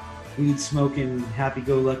weed-smoking,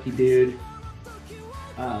 happy-go-lucky dude.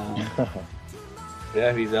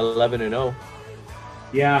 Yeah, he's 11-0.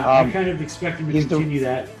 Yeah, I kind of expect him to continue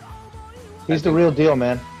that. He's the real deal,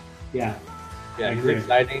 man. Yeah. Yeah, he's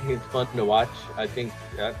exciting. He's fun to watch. I think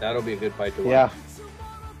that'll be a good fight to watch. Yeah.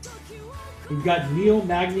 We've got Neil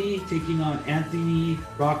Magny taking on Anthony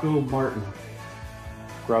Rocco Martin.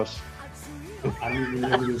 Gross. I don't even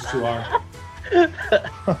know who those two are.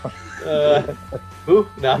 Who?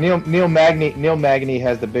 No. Neil Magny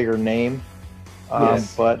has the bigger name,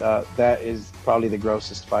 yes. But that is probably the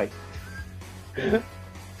grossest fight.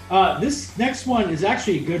 This next one is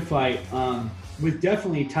actually a good fight with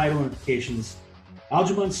definitely title implications.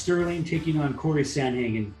 Aljamain Sterling taking on Corey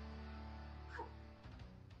Sandhagen.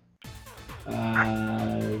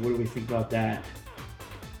 What do we think about that?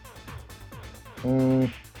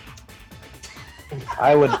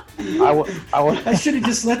 I would. I should have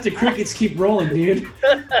just let the crickets keep rolling, dude.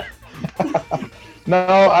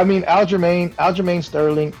 No, I mean Aljamain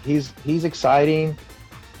Sterling. He's exciting.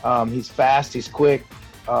 He's fast. He's quick.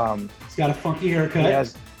 He's got a funky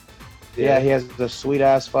haircut. He has the sweet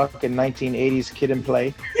ass fucking 1980s Kid and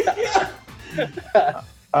Play.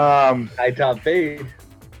 High top fade.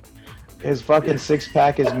 His fucking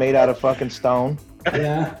 6-pack is made out of fucking stone.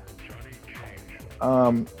 Yeah.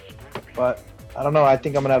 But I don't know. I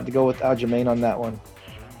think I'm gonna have to go with Aljamain on that one.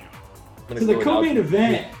 So the co-main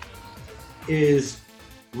event is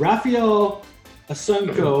Rafael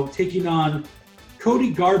Asunko taking on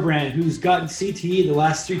Cody Garbrandt, who's gotten CTE the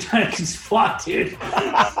last 3 times he's fought, dude.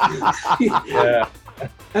 Yeah.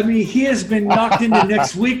 I mean, he has been knocked into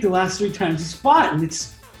next week the last 3 times he's fought, and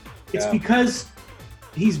it's because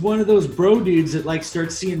he's one of those bro dudes that like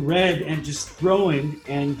starts seeing red and just throwing,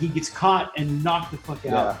 and he gets caught and knocked the fuck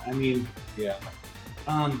out. I mean,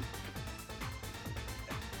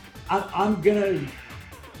 I'm gonna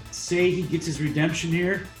say he gets his redemption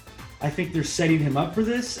here. I think they're setting him up for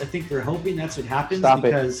this. I think they're hoping that's what happens.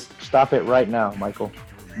 Stop it right now, Michael.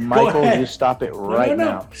 Michael, you stop it right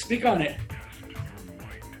now. Speak on it.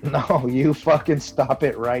 No, you fucking stop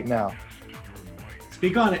it right now.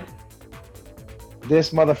 Speak on it. This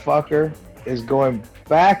motherfucker is going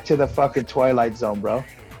back to the fucking Twilight Zone, bro.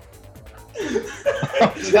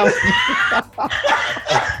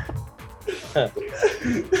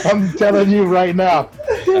 I'm telling you right now.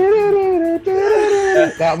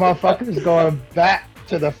 That motherfucker's going back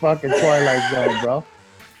to the fucking Twilight Zone, bro.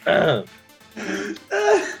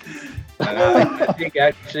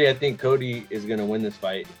 I think Cody is gonna win this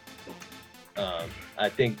fight. I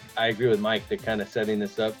agree with Mike. They're kind of setting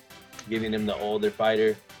this up, giving him the older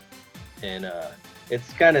fighter, and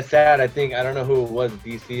it's kind of sad. I don't know who it was,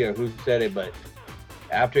 DC or who said it, but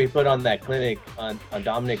after he put on that clinic on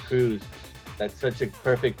Dominic Cruz, that's such a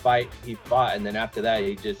perfect fight he fought, and then after that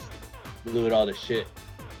he just blew it all to shit.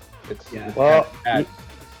 It's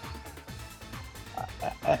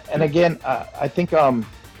And again, I think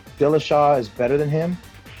Dillashaw is better than him,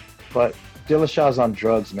 but Dillashaw's on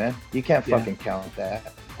drugs, man. You can't fucking count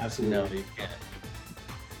that. Absolutely. No, you can't.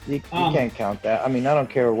 You can't count that. I mean, I don't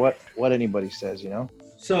care what anybody says, you know?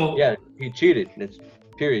 So yeah, he cheated. That's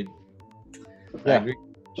period. Yeah. I agree.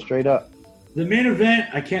 Straight up. The main event,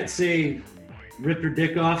 I can't say rip her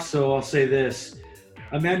dick off, so I'll say this.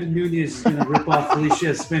 Amanda Nunes is gonna rip off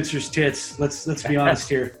Felicia Spencer's tits. Let's be honest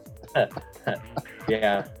here.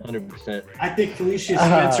 Yeah, 100%. I think Felicia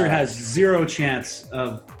Spencer has zero chance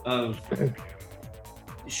of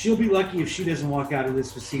she'll be lucky if she doesn't walk out of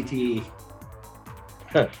this with CTE.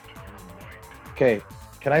 Okay,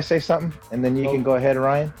 can I say something? And then you can go ahead,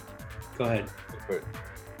 Ryan. Go ahead.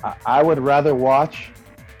 I would rather watch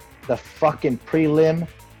the fucking prelim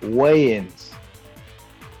weigh-ins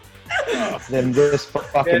than this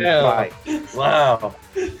fucking fight. Wow.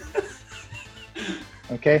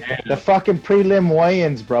 Okay? Damn. The fucking prelim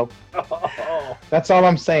weigh-ins, bro. That's all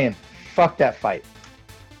I'm saying. Fuck that fight.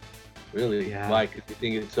 Really? Yeah. Why? Because you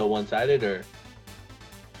think it's so one-sided, or?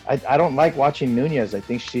 I don't like watching Nunes. I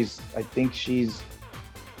think she's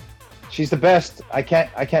the best. I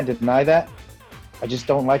can't deny that. I just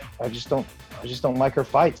don't like her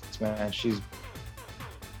fights, man. She's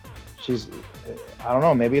I don't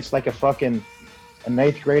know, maybe it's like an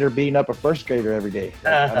 8th grader beating up a 1st grader every day.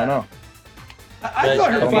 I don't know. I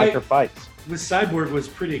thought her fights with Cyborg was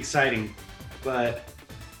pretty exciting, but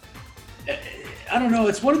I don't know.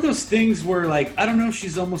 It's one of those things where, like, I don't know if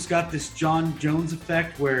she's almost got this John Jones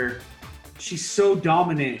effect where she's so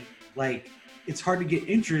dominant, like, it's hard to get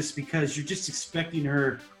interest because you're just expecting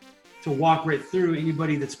her to walk right through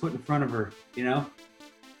anybody that's put in front of her, you know?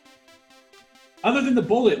 Other than the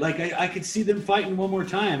Bullet, like, I could see them fighting one more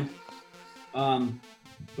time.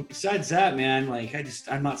 But besides that, man, like,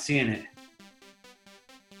 I'm not seeing it.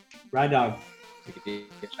 Ride Dog.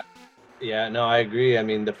 Yeah, no, I agree. I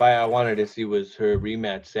mean, the fight I wanted to see was her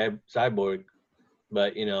rematch Cyborg,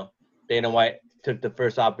 but Dana White took the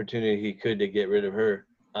first opportunity he could to get rid of her.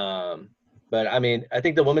 But I mean, I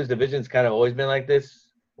think the women's division's kind of always been like this.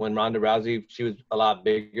 When Ronda Rousey, she was a lot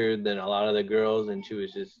bigger than a lot of the girls, and she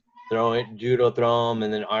was just judo throw them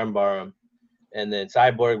and then arm bar them. And then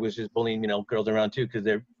Cyborg was just bullying, girls around too, because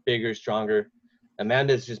they're bigger, stronger.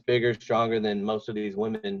 Amanda's just bigger, stronger than most of these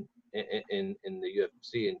women in the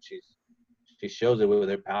UFC, and she shows it with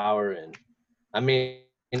her power. And I mean,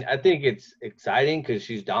 I think it's exciting because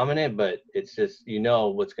she's dominant, but it's just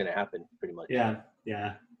what's going to happen pretty much. Yeah.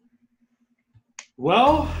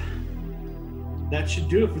 Well, that should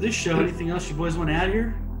do it for this show. Anything else you boys want to add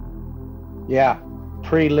here? Yeah,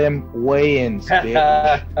 prelim weigh-ins. Damn.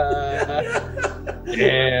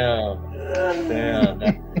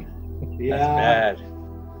 That's bad.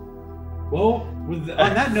 Well, on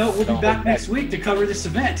that note, we'll be back next week to cover this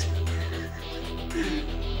event.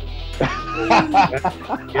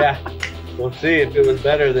 Yeah, we'll see if it was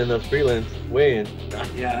better than those prelims weigh-ins.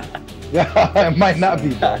 Yeah, it might not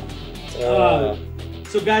be bad.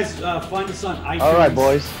 So guys, find us on iTunes. All right,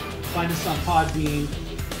 boys. Find us on Podbean,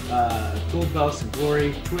 Gold Belts and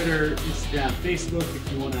Glory, Twitter, Instagram, Facebook.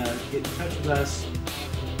 If you want to get in touch with us,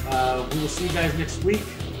 we will see you guys next week.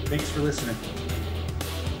 Thanks for listening.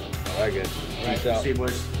 All right, guys. All right, see you,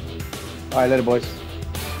 boys. All right, later, boys.